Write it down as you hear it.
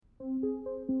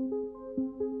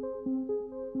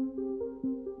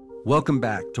Welcome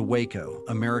back to Waco,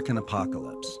 American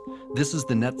Apocalypse. This is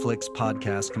the Netflix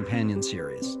podcast companion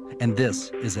series, and this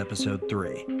is episode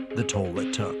 3, The Toll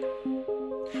It Took.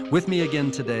 With me again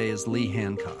today is Lee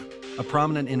Hancock, a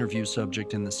prominent interview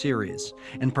subject in the series,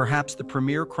 and perhaps the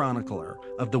premier chronicler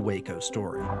of the Waco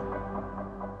story.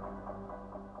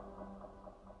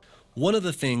 One of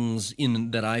the things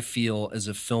that I feel as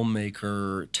a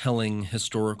filmmaker telling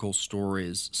historical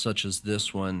stories such as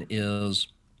this one is,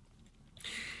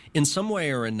 in some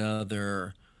way or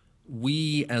another,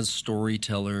 we as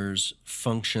storytellers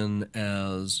function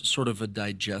as sort of a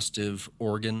digestive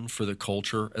organ for the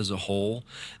culture as a whole.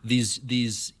 These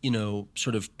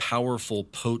sort of powerful,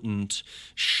 potent,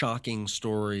 shocking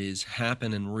stories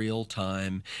happen in real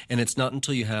time, and it's not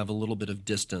until you have a little bit of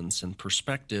distance and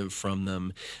perspective from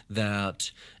them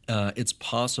that it's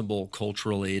possible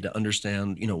culturally to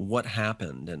understand, what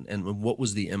happened and what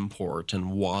was the import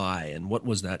and why and what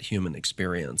was that human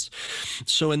experience.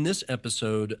 So in this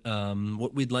episode,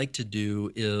 what we'd like to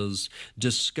do is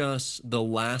discuss the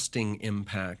lasting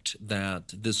impact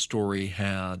that this story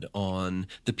had on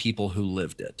the people who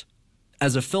lived it.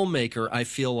 As a filmmaker, I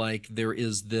feel like there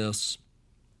is this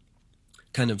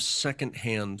kind of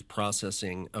secondhand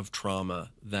processing of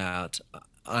trauma that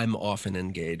I'm often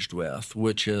engaged with,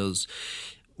 which is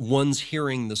one's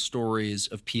hearing the stories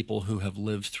of people who have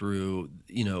lived through,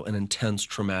 an intense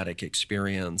traumatic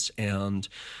experience, and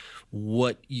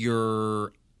what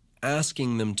you're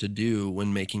asking them to do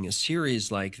when making a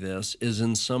series like this is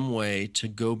in some way to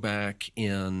go back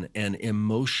in and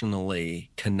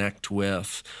emotionally connect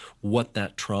with what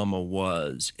that trauma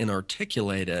was and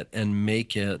articulate it and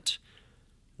make it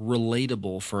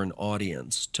relatable for an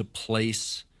audience, to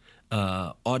place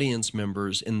audience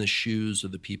members in the shoes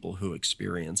of the people who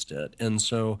experienced it. And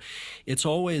so it's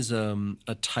always a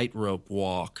tightrope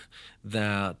walk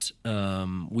that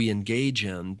we engage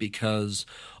in, because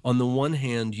on the one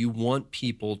hand, you want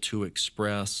people to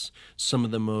express some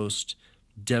of the most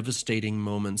devastating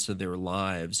moments of their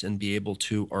lives and be able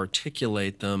to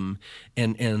articulate them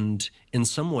and in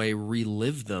some way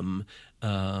relive them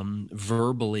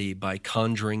verbally by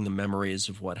conjuring the memories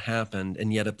of what happened.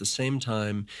 And yet at the same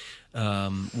time,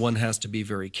 one has to be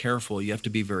very careful. You have to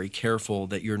be very careful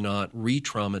that you're not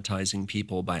re-traumatizing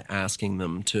people by asking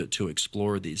them to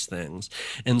explore these things.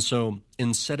 And so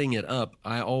in setting it up,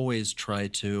 I always try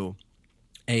to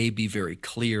be very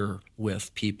clear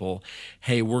with people.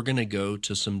 Hey, we're going to go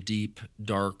to some deep,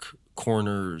 dark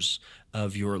corners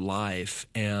of your life,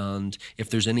 and if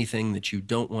there's anything that you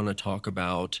don't want to talk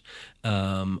about,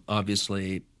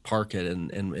 obviously park it,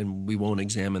 and we won't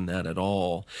examine that at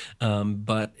all.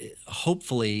 But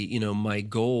hopefully, my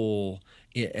goal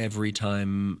every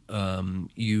time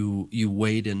you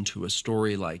wade into a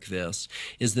story like this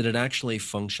is that it actually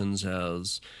functions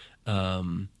as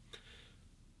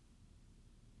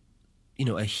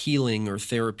a healing or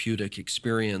therapeutic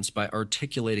experience. By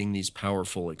articulating these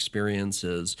powerful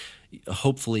experiences,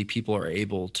 hopefully people are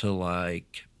able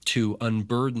to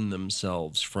unburden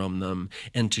themselves from them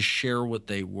and to share what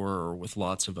they were with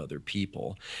lots of other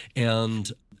people.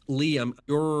 And Lee,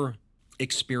 your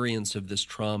experience of this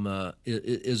trauma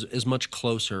is much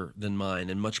closer than mine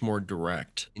and much more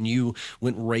direct. And you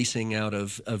went racing out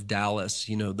of Dallas,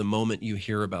 the moment you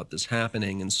hear about this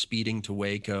happening, and speeding to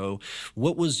Waco.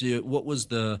 What was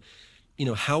the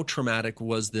how traumatic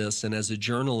was this? And as a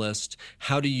journalist,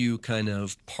 how do you kind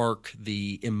of park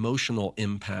the emotional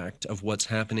impact of what's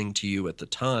happening to you at the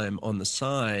time on the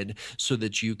side so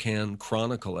that you can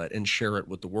chronicle it and share it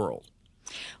with the world?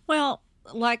 Well,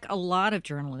 like a lot of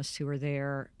journalists who were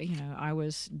there, I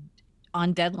was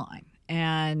on deadline.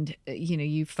 And,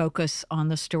 you focus on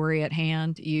the story at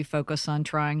hand. You focus on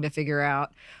trying to figure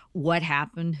out what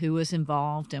happened, who was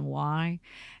involved, and why.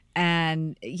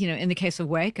 And, in the case of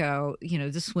Waco,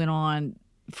 this went on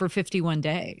for 51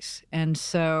 days. And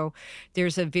so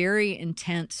there's a very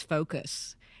intense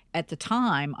focus at the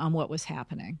time on what was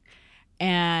happening.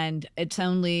 And it's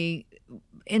only,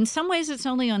 in some ways, it's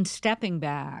only on stepping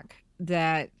back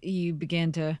that you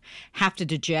begin to have to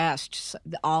digest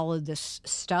all of this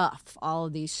stuff, all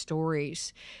of these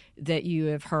stories that you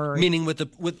have heard. Meaning with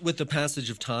the passage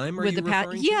of time, are you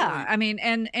referring to? Yeah, I mean,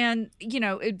 and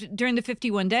during the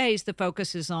 51 days, the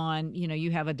focus is on, you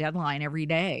have a deadline every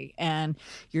day, and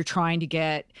you're trying to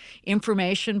get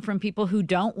information from people who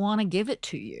don't want to give it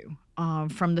to you.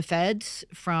 From the feds,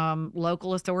 from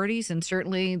local authorities, and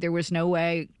certainly there was no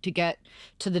way to get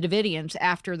to the Davidians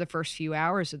after the first few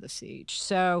hours of the siege.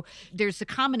 So there's a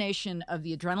combination of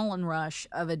the adrenaline rush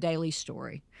of a daily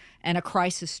story and a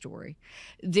crisis story.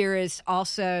 There is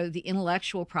also the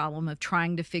intellectual problem of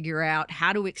trying to figure out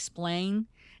how to explain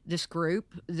this group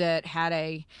that had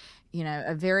a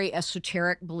very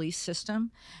esoteric belief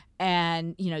system,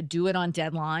 and, do it on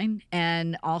deadline,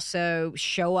 and also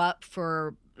show up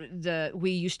for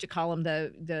we used to call them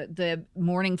the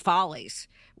morning follies,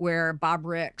 where Bob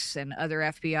Ricks and other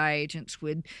FBI agents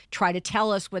would try to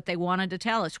tell us what they wanted to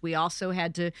tell us. We also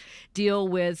had to deal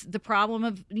with the problem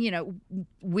of,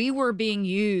 we were being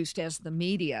used as the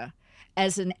media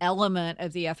as an element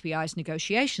of the FBI's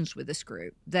negotiations with this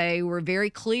group. They were very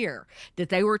clear that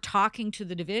they were talking to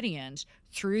the Davidians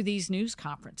through these news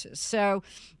conferences. So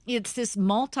it's this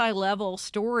multi-level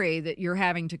story that you're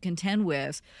having to contend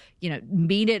with,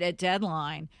 meet it at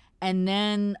deadline, and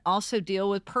then also deal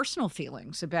with personal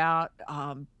feelings about,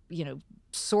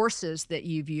 sources that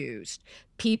you've used,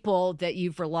 people that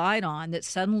you've relied on that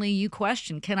suddenly you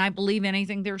question, can I believe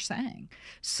anything they're saying?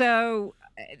 So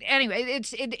anyway,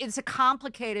 it's a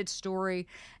complicated story,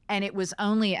 and it was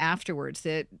only afterwards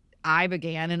that I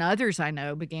began, and others I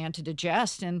know began to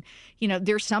digest. And,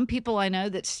 there's some people I know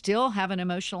that still have an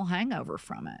emotional hangover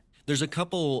from it. There's a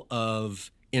couple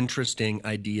of interesting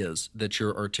ideas that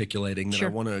you're articulating that I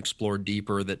want to explore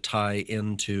deeper that tie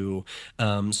into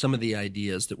some of the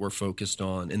ideas that we're focused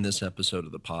on in this episode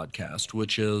of the podcast,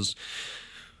 which is,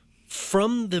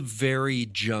 from the very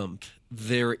jump,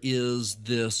 there is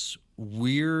this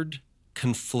weird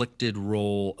conflicted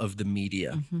role of the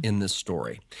media in this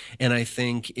story. And I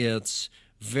think it's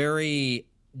very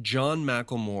John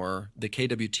McLemore, the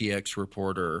KWTX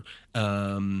reporter,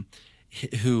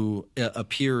 who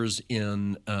appears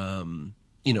in an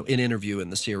interview in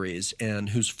the series, and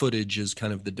whose footage is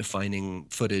kind of the defining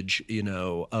footage,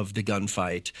 of the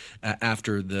gunfight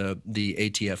after the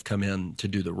ATF come in to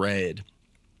do the raid,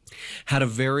 had a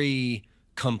very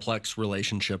complex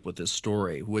relationship with this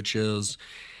story, which is,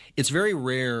 it's very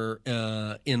rare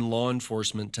in law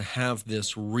enforcement to have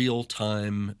this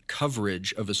real-time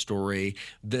coverage of a story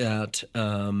that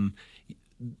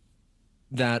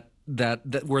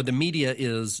where the media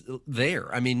is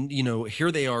there. I mean,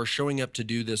 here they are showing up to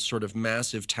do this sort of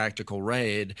massive tactical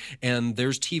raid, and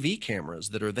there's TV cameras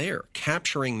that are there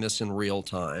capturing this in real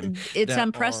time. It's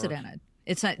unprecedented.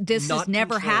 This has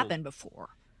never happened before.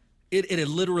 It had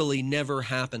literally never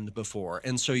happened before.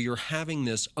 And so you're having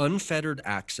this unfettered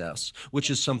access, which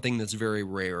is something that's very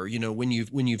rare. When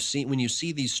you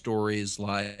see these stories,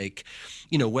 like,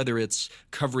 whether it's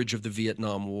coverage of the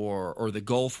Vietnam War or the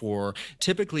Gulf War,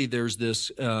 typically there's this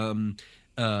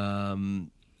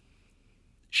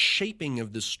shaping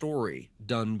of the story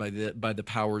done by the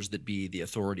powers that be, the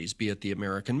authorities, be it the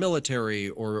American military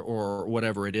or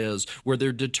whatever it is, where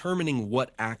they're determining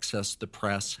what access the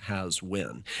press has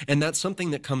when. And that's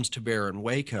something that comes to bear in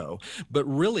Waco. But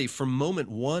really, from moment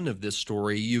one of this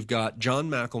story, you've got John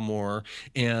McLemore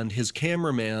and his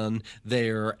cameraman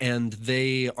there, and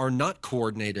they are not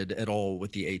coordinated at all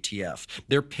with the ATF.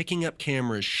 They're picking up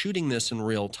cameras, shooting this in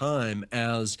real time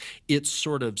as it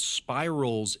sort of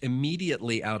spirals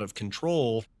immediately out of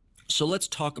control. So let's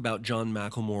talk about John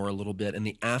McLemore a little bit and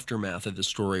the aftermath of the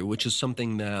story, which is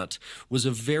something that was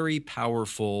a very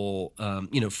powerful,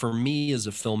 for me as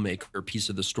a filmmaker, piece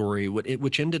of the story,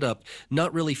 which ended up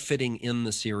not really fitting in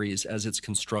the series as it's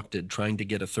constructed, trying to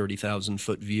get a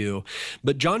 30,000-foot view.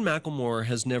 But John McLemore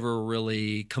has never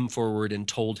really come forward and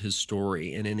told his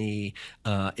story in any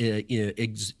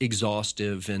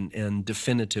exhaustive and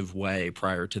definitive way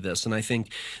prior to this. And I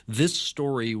think this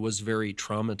story was very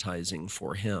traumatizing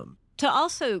for him. To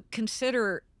also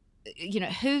consider,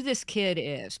 who this kid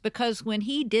is, because when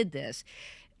he did this,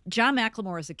 John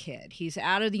McLemore is a kid. He's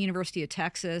out of the University of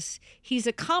Texas. He's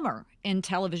a comer in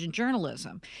television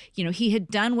journalism. He had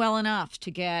done well enough to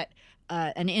get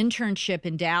an internship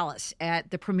in Dallas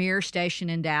at the premier station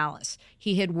in Dallas.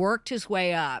 He had worked his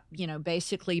way up,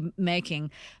 basically making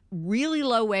really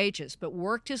low wages, but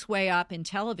worked his way up in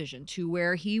television to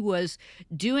where he was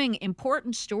doing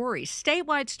important stories,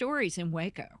 statewide stories in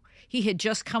Waco. He had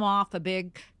just come off a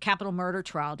big capital murder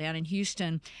trial down in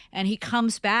Houston, and he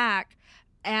comes back,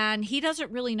 and he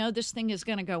doesn't really know this thing is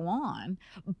going to go on,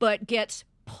 but gets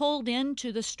pulled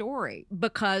into the story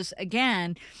because,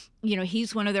 again,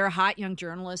 he's one of their hot young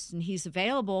journalists, and he's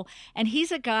available. And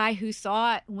he's a guy who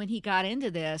thought when he got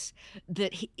into this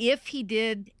that if he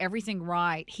did everything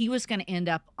right, he was going to end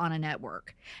up on a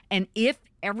network. And if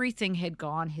everything had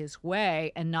gone his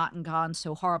way and not gone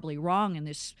so horribly wrong in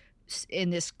this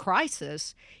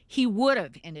crisis, he would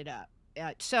have ended up.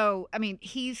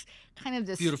 He's kind of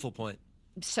this beautiful point.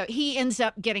 So he ends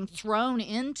up getting thrown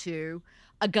into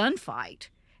a gunfight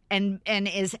and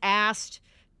is asked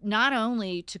not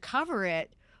only to cover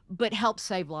it, but help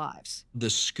save lives. The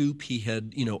scoop he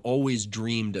had, always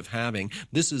dreamed of having.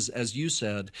 This is, as you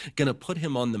said, going to put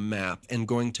him on the map and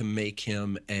going to make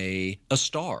him a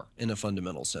star in a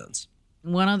fundamental sense.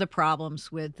 One of the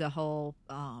problems with the whole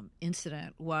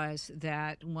incident was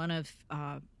that one of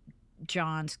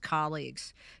John's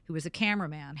colleagues, who was a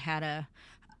cameraman, had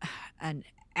an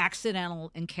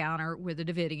accidental encounter with a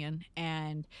Davidian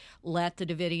and let the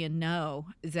Davidian know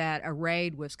that a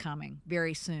raid was coming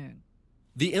very soon.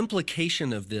 The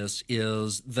implication of this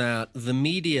is that the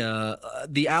media,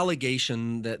 the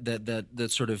allegation that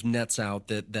sort of nets out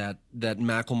that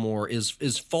McLemore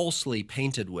is falsely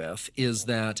painted with is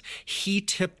that he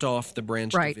tipped off the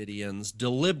Branch Davidians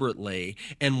deliberately,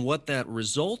 and what that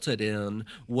resulted in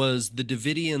was the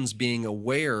Davidians being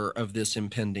aware of this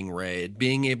impending raid,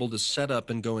 being able to set up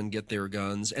and go and get their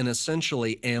guns, and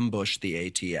essentially ambush the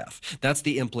ATF. That's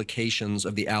the implications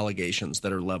of the allegations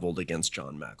that are leveled against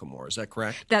John McLemore. Is that correct?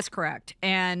 That's correct.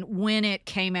 And when it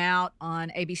came out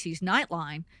on ABC's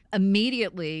Nightline,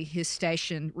 immediately his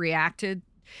station reacted.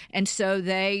 And so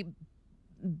they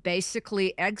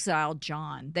basically exiled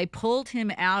John. They pulled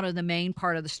him out of the main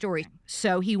part of the story.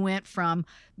 So he went from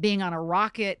being on a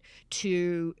rocket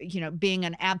to, being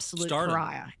an absolute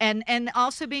pariah. And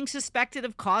also being suspected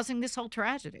of causing this whole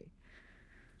tragedy.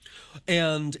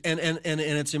 And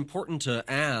it's important to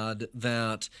add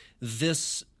that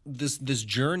this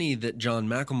journey that John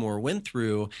McLemore went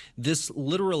through, this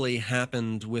literally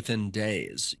happened within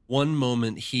days. One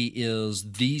moment he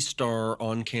is the star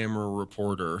on-camera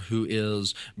reporter who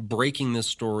is breaking this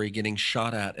story, getting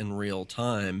shot at in real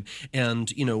time.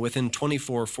 And, within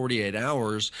 48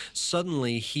 hours,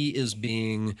 suddenly he is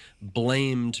being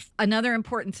blamed. Another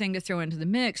important thing to throw into the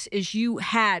mix is you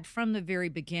had, from the very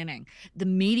beginning, the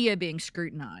media being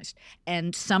scrutinized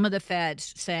and some of the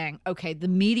feds saying, okay, the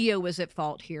media was at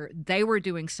fault here. They were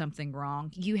doing something wrong.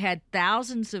 You had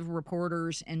thousands of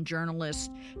reporters and journalists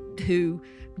who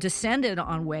descended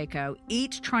on Waco,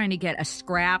 each trying to get a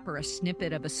scrap or a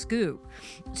snippet of a scoop.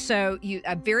 So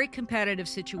a very competitive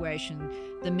situation.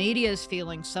 The media is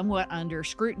feeling somewhat under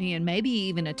scrutiny and maybe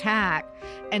even attack.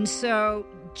 And so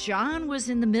John was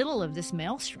in the middle of this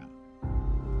maelstrom.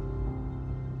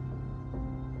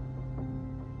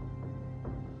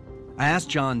 I asked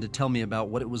John to tell me about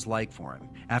what it was like for him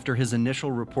after his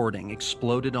initial reporting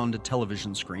exploded onto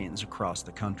television screens across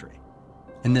the country.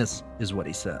 And this is what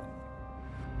he said.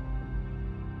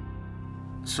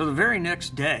 So the very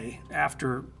next day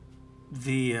after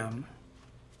the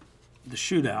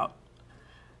shootout,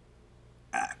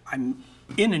 I'm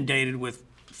inundated with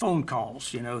phone calls.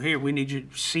 Here, we need you.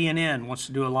 CNN wants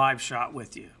to do a live shot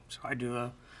with you. So I do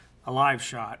a live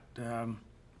shot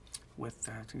with,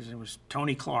 I think it was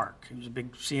Tony Clark. He was a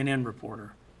big CNN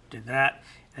reporter. Did that.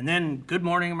 And then Good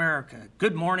Morning America,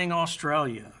 Good Morning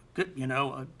Australia,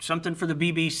 something for the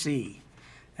BBC.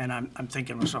 And I'm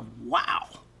thinking to myself, wow,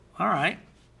 all right,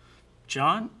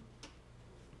 John,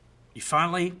 you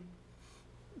finally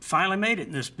made it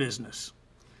in this business.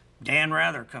 Dan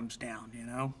Rather comes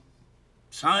down,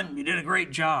 son, you did a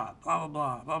great job, blah,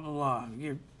 blah, blah, blah, blah, blah.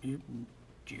 You're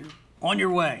on your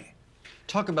way.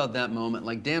 Talk about that moment.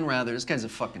 Like, Dan Rather, this guy's a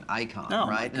fucking icon,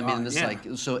 right? God, I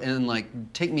mean,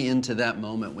 take me into that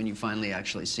moment when you finally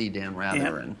actually see Dan Rather.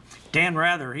 Yeah. And Dan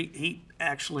Rather, he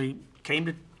actually came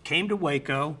to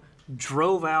Waco,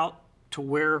 drove out to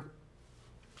where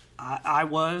I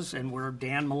was and where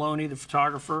Dan Maloney, the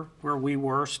photographer, where we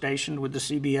were stationed with the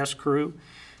CBS crew,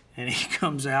 and he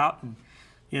comes out and,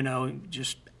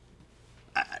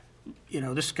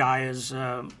 this guy is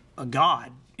a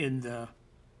god in the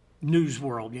news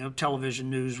world,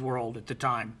 television news world at the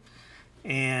time,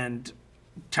 and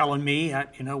telling me,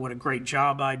 what a great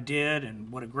job I did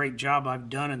and what a great job I've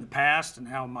done in the past and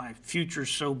how my future's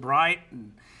so bright,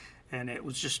 and it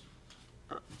was just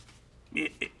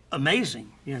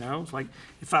amazing, It's like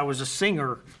if I was a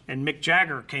singer and Mick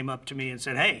Jagger came up to me and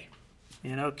said, "Hey,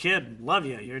 kid, love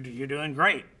you. You're doing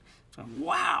great." So,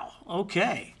 wow,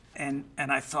 okay. And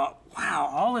I thought, wow,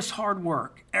 all this hard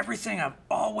work, everything I've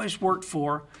always worked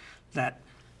for, that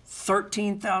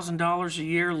 $13,000 a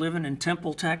year living in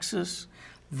Temple, Texas,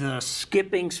 the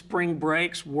skipping spring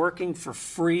breaks, working for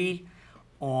free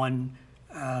on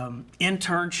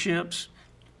internships,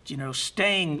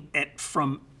 staying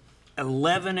from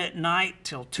 11 at night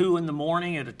till 2 in the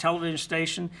morning at a television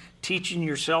station, teaching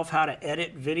yourself how to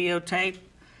edit videotape.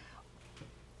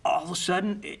 All of a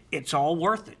sudden, it's all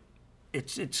worth it.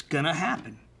 It's going to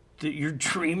happen. Your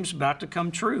dream's about to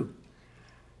come true.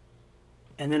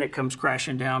 And then it comes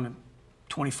crashing down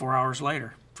 24 hours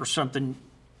later for something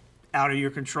out of your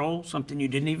control, something you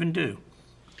didn't even do.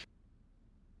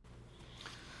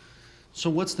 So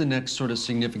what's the next sort of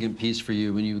significant piece for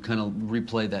you when you kind of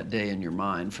replay that day in your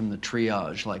mind from the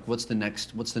triage? Like, what's the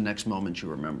next moment you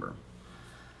remember?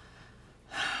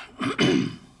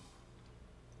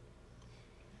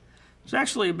 It's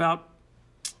actually about,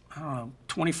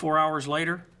 24 hours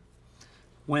later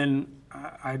when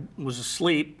I was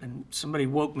asleep and somebody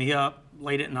woke me up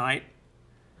late at night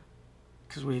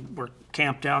because we were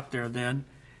camped out there then.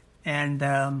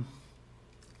 And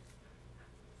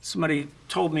somebody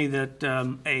told me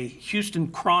that a Houston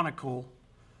Chronicle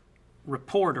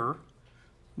reporter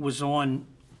was on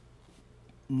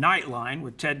Nightline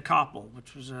with Ted Koppel,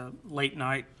 which was a late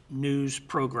night news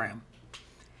program.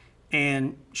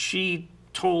 And she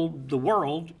told the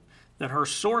world that her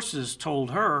sources told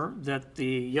her that the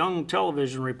young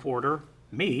television reporter,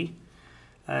 me,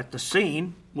 at the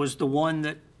scene was the one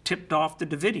that tipped off the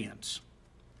Davidians.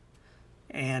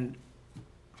 And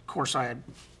of course I had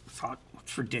thought,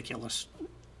 it's ridiculous.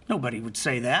 Nobody would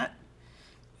say that.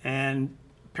 And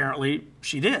apparently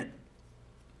she did.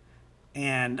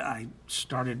 And I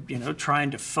started,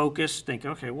 trying to focus, think,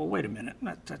 okay, well, wait a minute,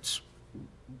 that's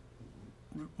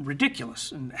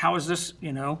ridiculous. And how is this,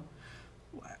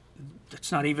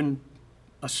 that's not even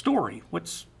a story.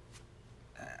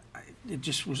 It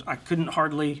just was, I couldn't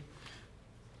hardly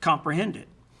comprehend it.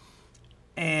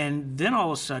 And then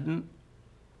all of a sudden,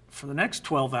 for the next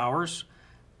 12 hours,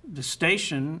 the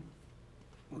station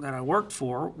that I worked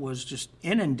for was just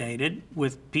inundated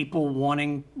with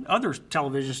people other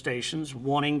television stations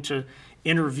wanting to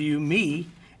interview me,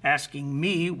 asking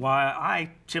me why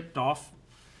I tipped off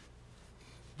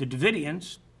the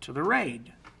Davidians to the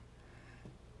raid.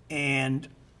 And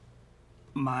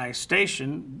my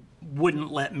station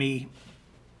wouldn't let me,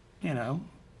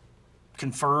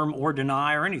 confirm or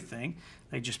deny or anything.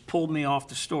 They just pulled me off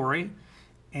the story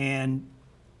and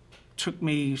took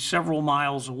me several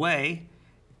miles away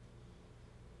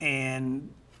and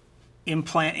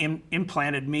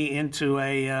implanted me into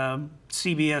a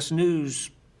CBS News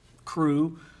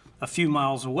crew a few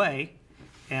miles away,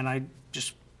 and I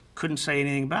just couldn't say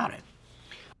anything about it.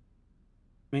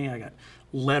 I got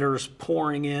letters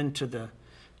pouring into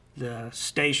the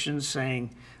station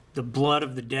saying the blood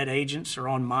of the dead agents are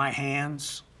on my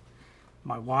hands.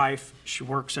 My wife, she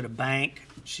works at a bank.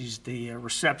 She's the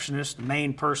receptionist, the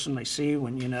main person they see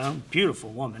when, beautiful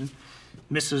woman,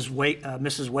 Mrs.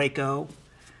 Waco.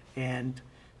 And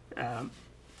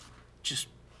just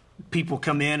people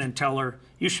come in and tell her,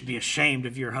 you should be ashamed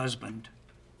of your husband.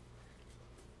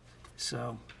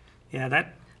 So, yeah,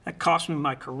 that cost me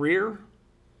my career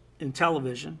in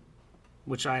television,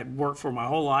 which I had worked for my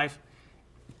whole life,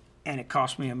 and it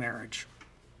cost me a marriage.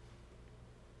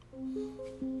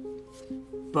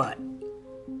 But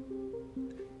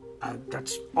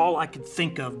that's all I could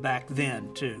think of back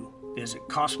then, too, is it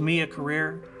cost me a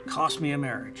career, cost me a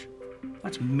marriage.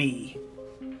 That's me.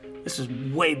 This is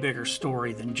a way bigger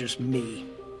story than just me.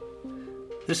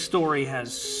 This story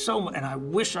has so much, and I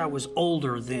wish I was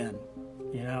older then.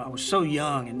 I was so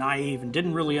young and naive and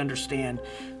didn't really understand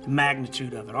the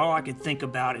magnitude of it. All I could think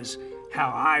about is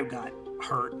how I got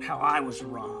hurt, how I was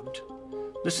robbed.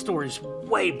 This story is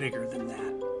way bigger than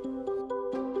that.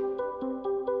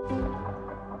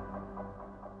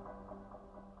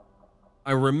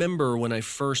 I remember when I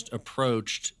first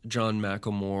approached John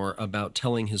McLemore about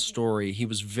telling his story, he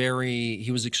was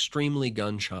extremely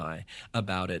gun-shy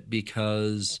about it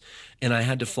and I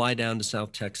had to fly down to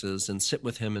South Texas and sit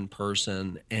with him in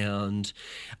person, and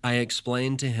I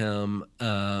explained to him,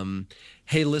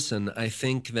 hey, listen, I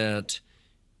think that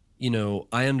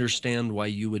I understand why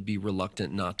you would be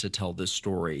reluctant not to tell this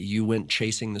story. You went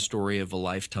chasing the story of a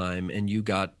lifetime and you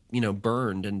got,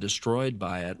 burned and destroyed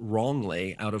by it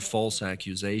wrongly out of false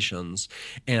accusations.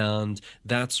 And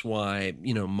that's why,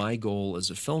 my goal as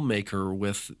a filmmaker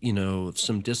with,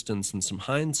 some distance and some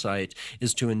hindsight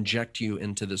is to inject you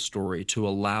into this story, to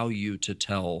allow you to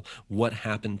tell what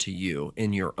happened to you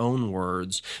in your own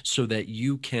words so that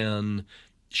you can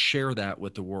share that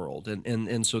with the world.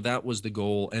 And so that was the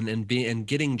goal. And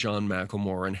getting John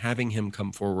McLemore and having him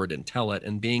come forward and tell it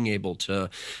and being able to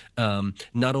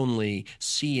not only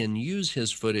see and use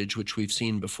his footage, which we've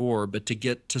seen before, but to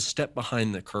get to step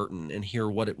behind the curtain and hear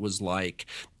what it was like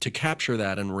to capture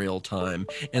that in real time.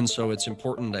 And so it's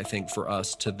important, I think, for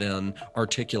us to then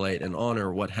articulate and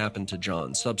honor what happened to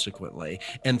John subsequently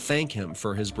and thank him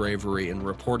for his bravery in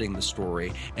reporting the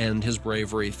story and his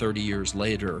bravery 30 years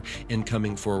later in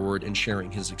coming forward and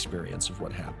sharing his experience of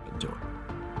what happened to him.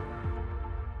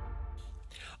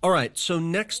 All right, so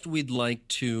next we'd like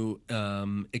to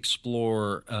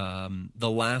explore the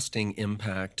lasting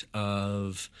impact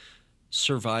of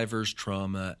survivors'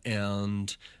 trauma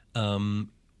and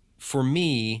for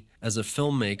me, as a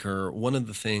filmmaker, one of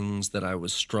the things that I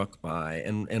was struck by,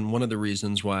 and one of the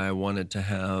reasons why I wanted to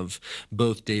have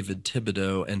both David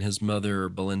Thibodeau and his mother,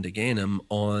 Belinda Gaynham,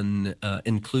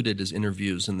 included as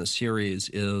interviews in the series,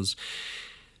 is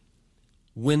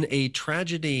when a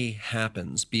tragedy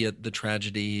happens, be it the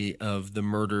tragedy of the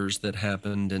murders that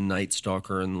happened in Night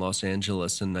Stalker in Los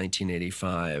Angeles in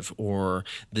 1985, or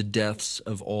the deaths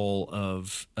of all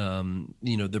of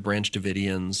the Branch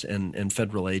Davidians and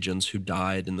federal agents who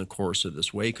died in the course of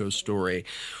this Waco story,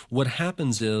 what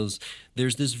happens is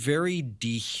there's this very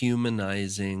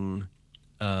dehumanizing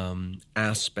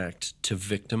aspect to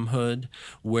victimhood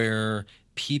where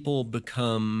people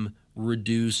become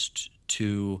reduced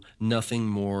to nothing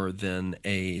more than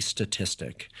a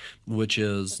statistic, which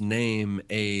is name,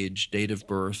 age, date of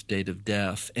birth, date of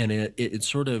death, and it's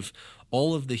sort of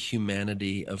all of the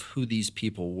humanity of who these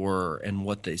people were and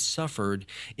what they suffered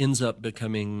ends up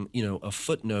becoming, a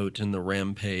footnote in the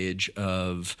rampage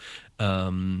of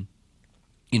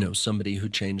somebody who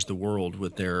changed the world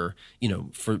with their,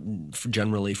 for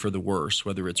generally for the worse,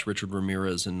 whether it's Richard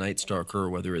Ramirez in Night Stalker or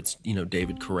whether it's,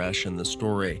 David Koresh in the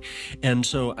story. And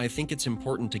so I think it's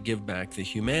important to give back the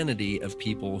humanity of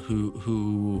people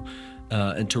who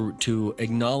and to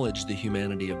acknowledge the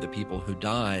humanity of the people who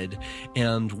died.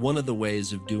 And one of the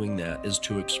ways of doing that is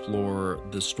to explore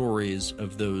the stories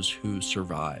of those who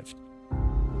survived.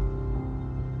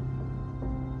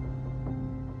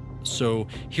 So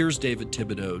here's David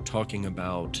Thibodeau talking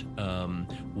about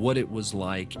what it was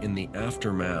like in the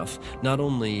aftermath, not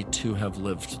only to have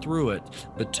lived through it,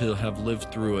 but to have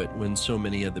lived through it when so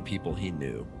many of the people he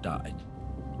knew died.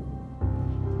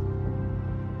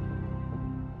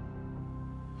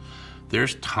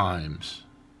 There's times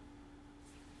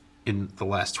in the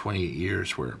last 28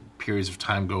 years where periods of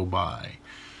time go by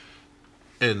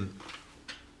and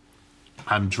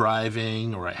I'm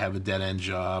driving, or I have a dead-end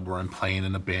job, or I'm playing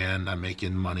in a band, I'm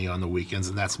making money on the weekends,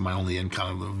 and that's my only income.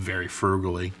 I live very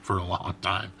frugally for a long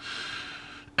time.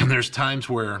 And there's times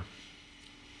where,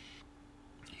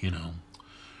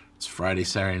 it's Friday,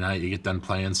 Saturday night, you get done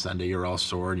playing, Sunday you're all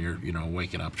sore, and you're,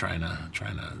 waking up trying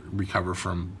to recover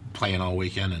from playing all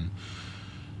weekend, and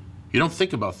you don't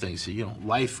think about things.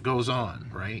 Life goes on,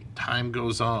 right? Time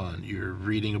goes on. You're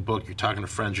reading a book, you're talking to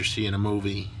friends, you're seeing a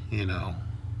movie,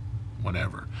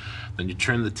 whatever. Then you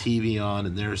turn the TV on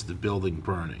and there's the building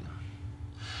burning.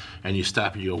 And you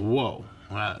stop and you go, whoa,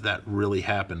 that really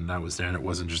happened and I was there and it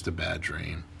wasn't just a bad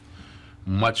dream.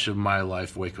 Much of my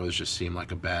life, Waco has just seemed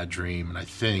like a bad dream. And I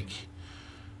think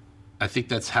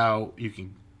that's how you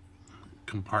can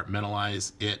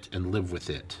compartmentalize it and live with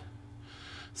it.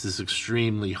 This is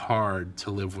extremely hard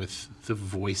to live with the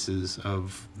voices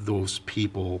of those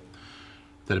people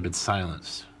that have been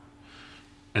silenced.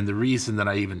 And the reason that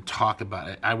I even talk about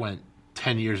it, I went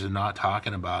 10 years of not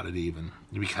talking about it even,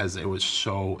 because it was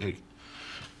it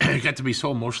got to be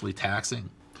so emotionally taxing.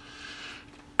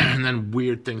 And then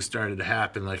weird things started to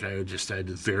happen, like I had a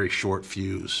very short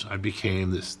fuse. I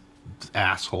became this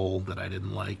asshole that I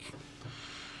didn't like.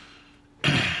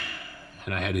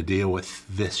 And I had to deal with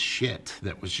this shit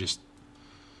that was just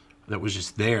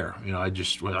there.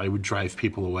 I would drive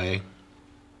people away.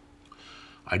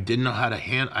 I didn't know how to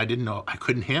I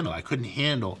couldn't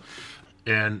handle.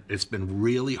 And it's been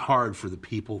really hard for the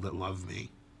people that love me.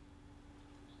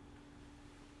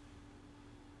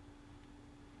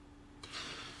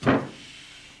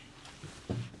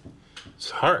 It's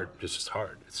hard, it's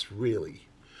hard. It's really,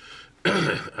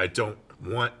 I don't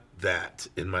want that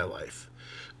in my life.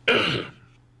 I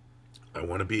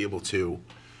want to be able to,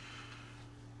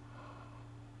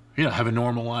 have a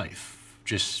normal life.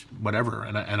 Just whatever,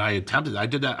 and I attempted. I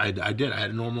did that. I did. I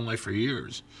had a normal life for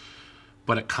years,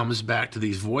 but it comes back to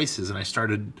these voices, and I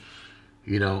started.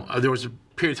 There was a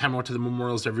period of time I went to the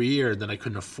memorials every year. Then I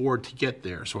couldn't afford to get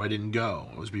there, so I didn't go.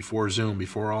 It was before Zoom,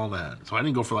 before all that, so I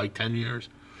didn't go for like 10 years.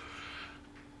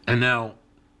 And now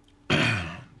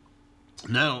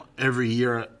every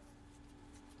year,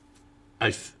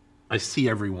 I see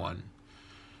everyone.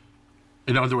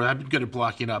 In other words, I've been good at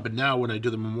blocking up, but now when I do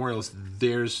the memorials,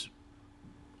 there's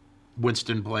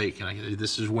Winston Blake, and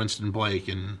this is Winston Blake,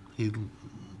 and he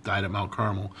died at Mount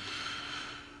Carmel.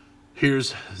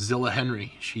 Here's Zilla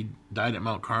Henry. She died at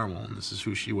Mount Carmel, and this is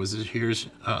who she was. Here's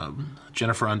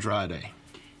Jennifer Andrade.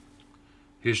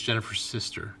 Here's Jennifer's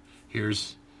sister.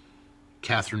 Here's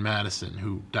Catherine Madison,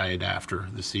 who died after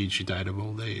the siege. She died of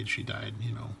old age. She died,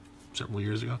 several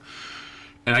years ago.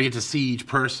 And I get to see each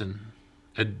person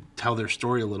and tell their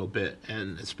story a little bit,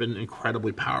 and it's been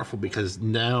incredibly powerful because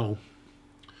now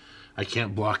I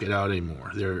can't block it out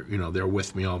anymore. They're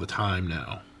with me all the time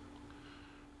now.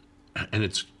 And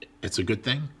it's a good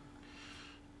thing.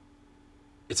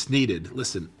 it's needed.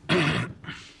 Listen,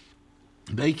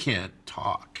 they can't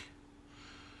talk.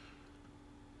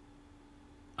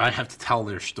 I have to tell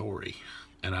their story,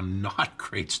 and I'm not a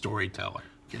great storyteller.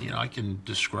 I can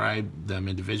describe them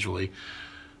individually,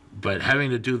 but having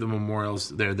to do the memorials,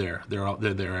 they're there. They're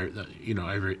there.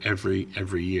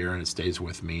 Every year, and it stays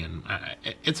with me. And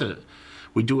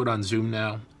we do it on Zoom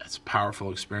now. It's a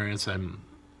powerful experience.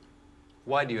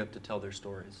 Why do you have to tell their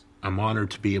stories? I'm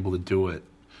honored to be able to do it.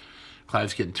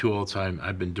 Clive's getting too old, so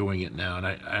I've been doing it now, and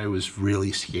I was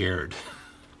really scared.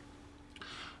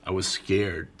 I was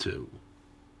scared to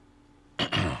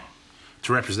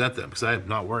represent them because I am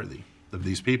not worthy of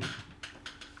these people.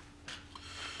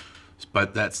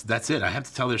 But that's it. I have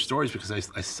to tell their stories because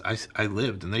I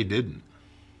lived and they didn't.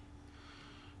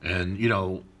 And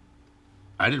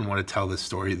I didn't want to tell these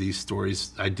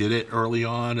stories. I did it early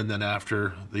on, and then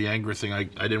after the anger thing, I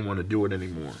didn't want to do it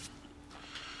anymore.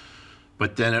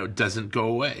 But then it doesn't go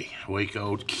away.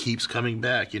 Waco keeps coming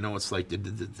back. It's like they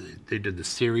did the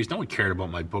series. No one cared about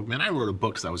my book, man. I wrote a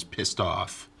book because I was pissed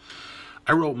off.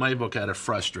 I wrote my book out of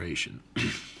frustration.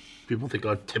 People think,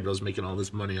 Thibodeau's making all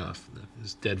this money off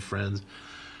his dead friends.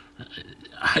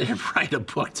 I didn't write a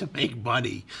book to make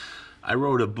money. I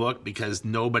wrote a book because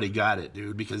nobody got it,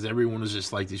 dude, because everyone was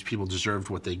just like, these people deserved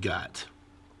what they got.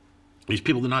 These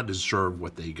people did not deserve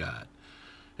what they got.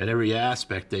 In every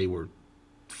aspect, they were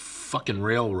fucking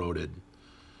railroaded,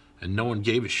 and no one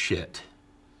gave a shit.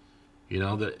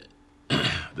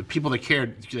 The people that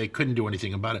cared, they couldn't do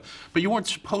anything about it. But you weren't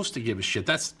supposed to give a shit.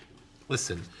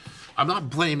 Listen, I'm not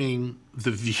blaming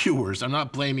the viewers. I'm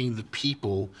not blaming the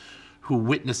people who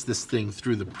witnessed this thing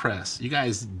through the press. You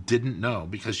guys didn't know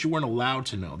because you weren't allowed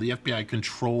to know. The FBI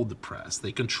controlled the press.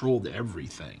 They controlled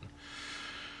everything.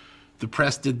 The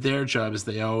press did their job as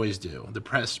they always do. The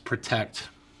press protect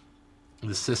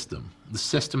the system. The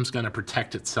system's going to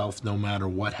protect itself no matter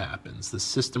what happens. The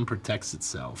system protects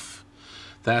itself.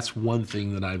 That's one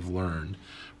thing that I've learned,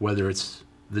 whether it's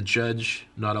the judge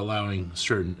not allowing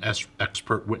certain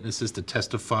expert witnesses to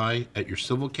testify at your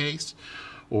civil case,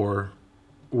 or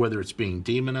whether it's being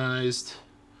demonized,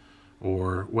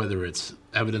 or whether it's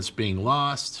evidence being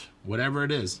lost, whatever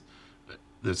it is,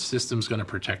 the system's going to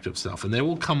protect itself. And they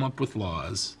will come up with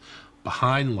laws,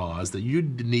 behind laws that you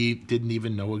didn't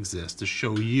even know exist, to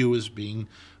show you as being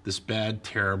this bad,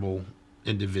 terrible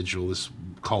individual, this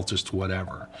cultist,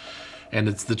 whatever. And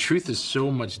the truth is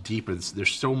so much deeper.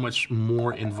 There's so much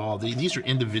more involved. These are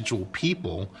individual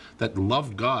people that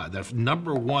love God. That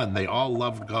number one, they all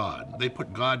loved God. They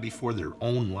put God before their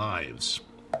own lives.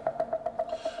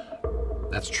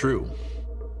 That's true.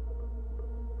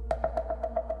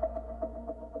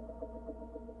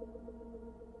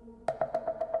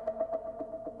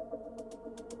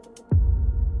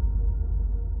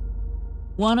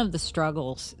 One of the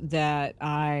struggles that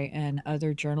I and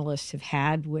other journalists have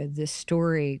had with this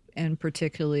story, and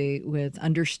particularly with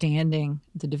understanding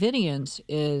the Davidians,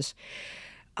 is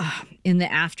in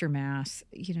the aftermath,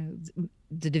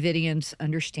 the Davidians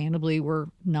understandably were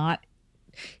not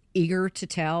eager to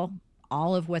tell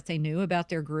all of what they knew about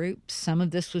their group. Some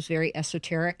of this was very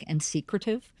esoteric and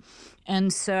secretive.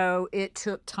 And so it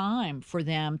took time for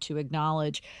them to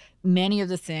acknowledge many of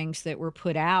the things that were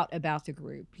put out about the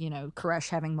group. Koresh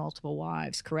having multiple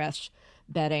wives, Koresh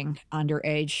betting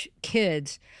underage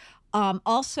kids.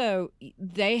 Also,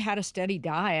 they had a steady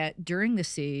diet during the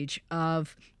siege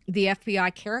of the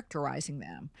FBI characterizing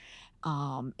them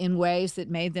in ways that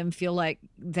made them feel like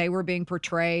they were being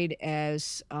portrayed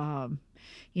as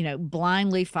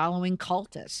blindly following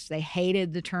cultists. They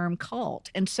hated the term cult.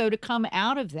 And so to come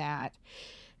out of that,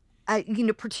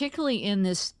 particularly in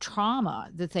this trauma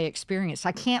that they experienced,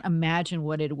 I can't imagine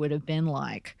what it would have been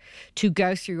like to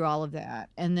go through all of that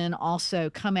and then also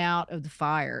come out of the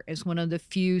fire as one of the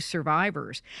few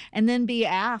survivors and then be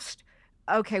asked,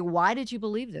 okay, why did you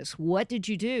believe this? What did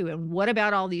you do? And what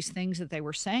about all these things that they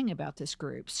were saying about this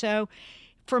group? So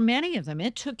for many of them,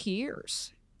 it took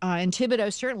years. And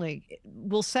Thibodeau certainly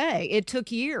will say it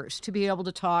took years to be able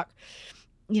to talk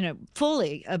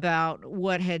fully about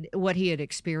what he had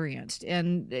experienced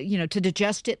and, to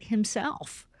digest it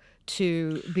himself,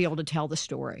 to be able to tell the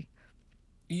story.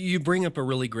 You bring up a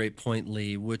really great point,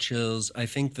 Lee, which is I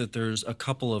think that there's a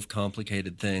couple of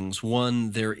complicated things.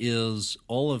 One, there is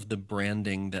all of the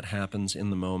branding that happens in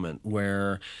the moment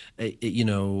where,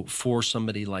 for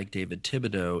somebody like David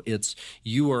Thibodeau, it's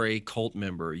you are a cult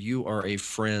member, you are a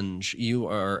fringe, you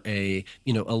are a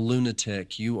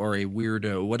lunatic, you are a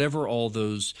weirdo, whatever all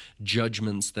those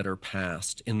judgments that are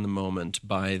passed in the moment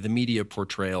by the media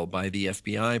portrayal, by the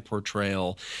FBI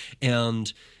portrayal.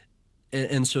 And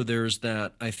And so there's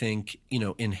that, I think,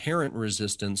 inherent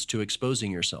resistance to exposing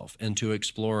yourself and to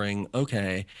exploring,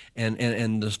 okay,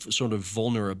 and the sort of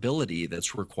vulnerability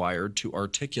that's required to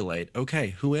articulate, okay,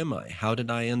 who am I? How did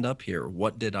I end up here?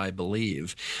 What did I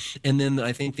believe? And then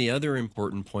I think the other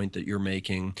important point that you're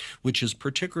making, which is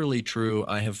particularly true,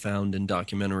 I have found in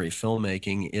documentary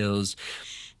filmmaking, is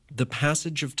the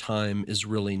passage of time is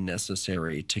really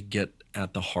necessary to get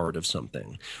at the heart of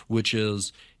something, which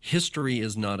is history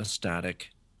is not a static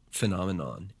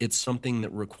phenomenon. It's something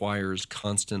that requires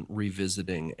constant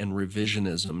revisiting and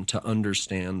revisionism to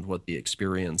understand what the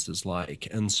experience is like.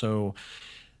 And so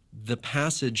the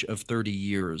passage of 30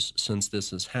 years since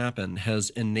this has happened has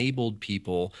enabled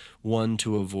people, one,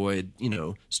 to avoid,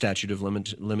 statute of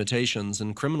limitations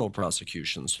and criminal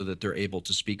prosecutions so that they're able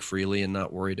to speak freely and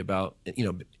not worried about,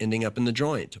 ending up in the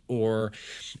joint,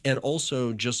 and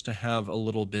also just to have a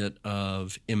little bit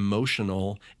of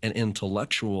emotional and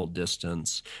intellectual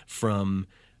distance from,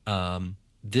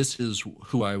 this is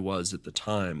who I was at the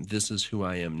time, this is who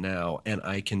I am now, and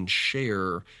I can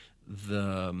share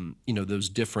those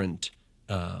different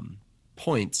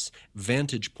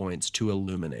vantage points to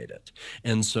illuminate it.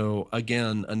 And so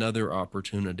again, another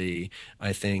opportunity,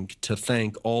 I think, to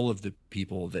thank all of the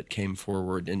people that came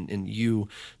forward, and you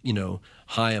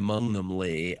high among them,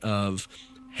 Lee, of,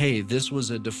 hey, this was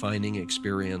a defining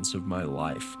experience of my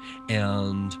life,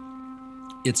 and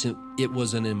it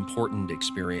was an important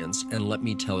experience, and let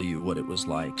me tell you what it was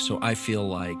like. So I feel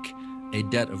like a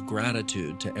debt of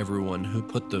gratitude to everyone who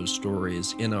put those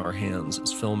stories in our hands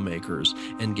as filmmakers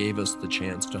and gave us the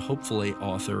chance to hopefully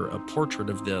author a portrait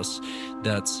of this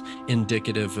that's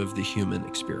indicative of the human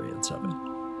experience of it.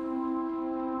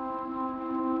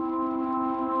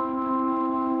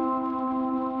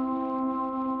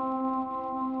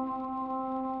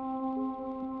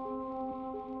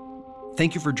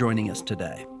 Thank you for joining us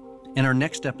today. In our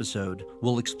next episode,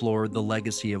 we'll explore the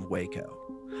legacy of Waco,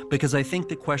 because I think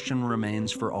the question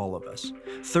remains for all of us.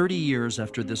 30 years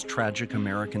after this tragic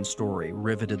American story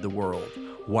riveted the world,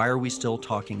 why are we still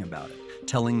talking about it,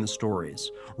 telling the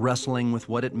stories, wrestling with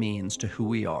what it means to who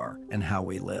we are and how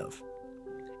we live?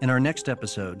 In our next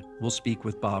episode, we'll speak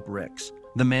with Bob Ricks,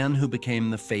 the man who became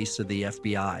the face of the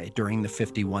FBI during the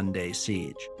 51-day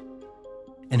siege,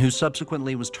 and who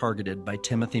subsequently was targeted by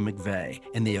Timothy McVeigh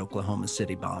in the Oklahoma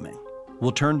City bombing.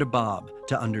 We'll turn to Bob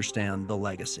to understand the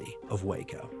legacy of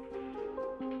Waco.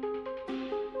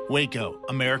 Waco,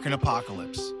 American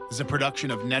Apocalypse is a production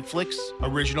of Netflix,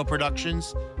 Original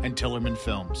Productions, and Tillerman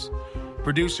Films.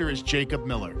 Producer is Jacob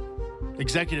Miller.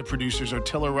 Executive producers are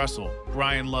Tiller Russell,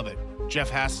 Brian Lovett, Jeff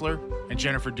Hassler, and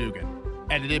Jennifer Dugan.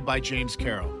 Edited by James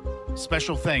Carroll.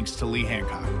 Special thanks to Lee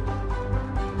Hancock.